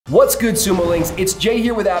What's good, Sumolings? It's Jay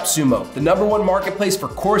here with AppSumo, the #1 marketplace for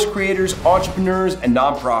course creators, entrepreneurs, and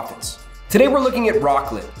nonprofits. Today we're looking at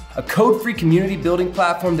Raklet, a code-free community building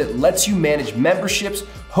platform that lets you manage memberships,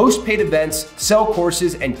 host paid events, sell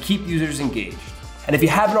courses, and keep users engaged. And if you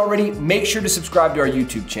haven't already, make sure to subscribe to our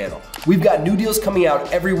YouTube channel. We've got new deals coming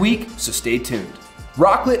out every week, so stay tuned.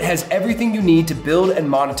 Raklet has everything you need to build and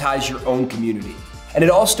monetize your own community. And it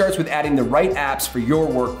all starts with adding the right apps for your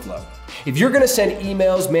workflow. If you're gonna send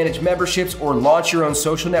emails, manage memberships, or launch your own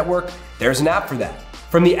social network, there's an app for that.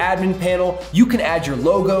 From the admin panel, you can add your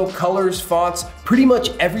logo, colors, fonts, pretty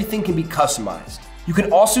much everything can be customized. You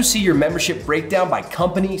can also see your membership breakdown by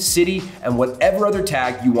company, city, and whatever other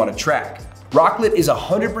tag you want to track. Raklet is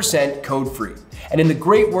 100% code-free. And in the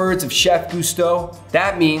great words of Chef Gusteau,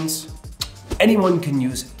 that means anyone can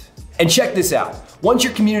use it. And check this out. Once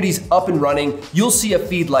your community's up and running, you'll see a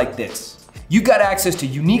feed like this. You've got access to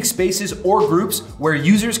unique spaces or groups where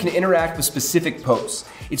users can interact with specific posts.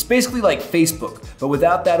 It's basically like Facebook, but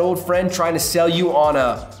without that old friend trying to sell you on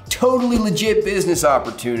a totally legit business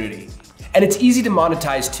opportunity. And it's easy to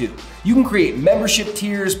monetize too. You can create membership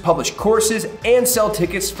tiers, publish courses, and sell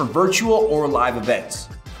tickets for virtual or live events.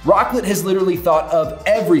 Raklet has literally thought of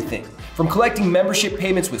everything. From collecting membership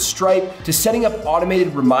payments with Stripe to setting up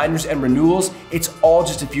automated reminders and renewals, it's all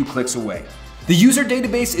just a few clicks away. The user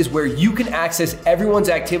database is where you can access everyone's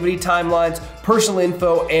activity timelines, personal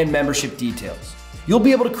info, and membership details. You'll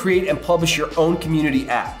be able to create and publish your own community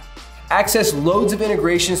app, access loads of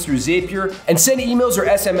integrations through Zapier, and send emails or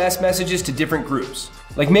SMS messages to different groups.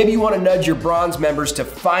 Like maybe you want to nudge your bronze members to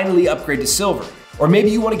finally upgrade to silver. Or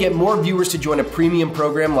maybe you want to get more viewers to join a premium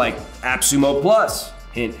program like AppSumo Plus.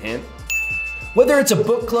 Hint, hint. Whether it's a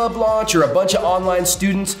book club launch or a bunch of online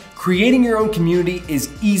students, creating your own community is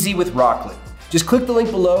easy with Raklet. Just click the link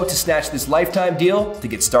below to snatch this lifetime deal to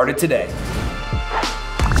get started today.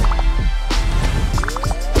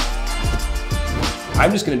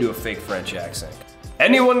 I'm just gonna do a fake French accent.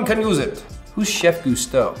 Anyone can use it. Who's Chef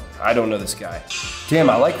Gusteau? I don't know this guy. Damn,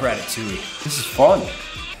 I like Ratatouille. This is fun.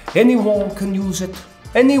 Anyone can use it.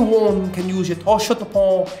 Anyone can use it. Oh, shut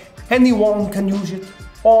up. Anyone can use it.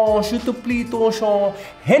 Oh, je te plie ton champ.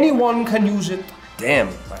 Anyone can use it. Damn,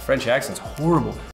 my French accent's horrible.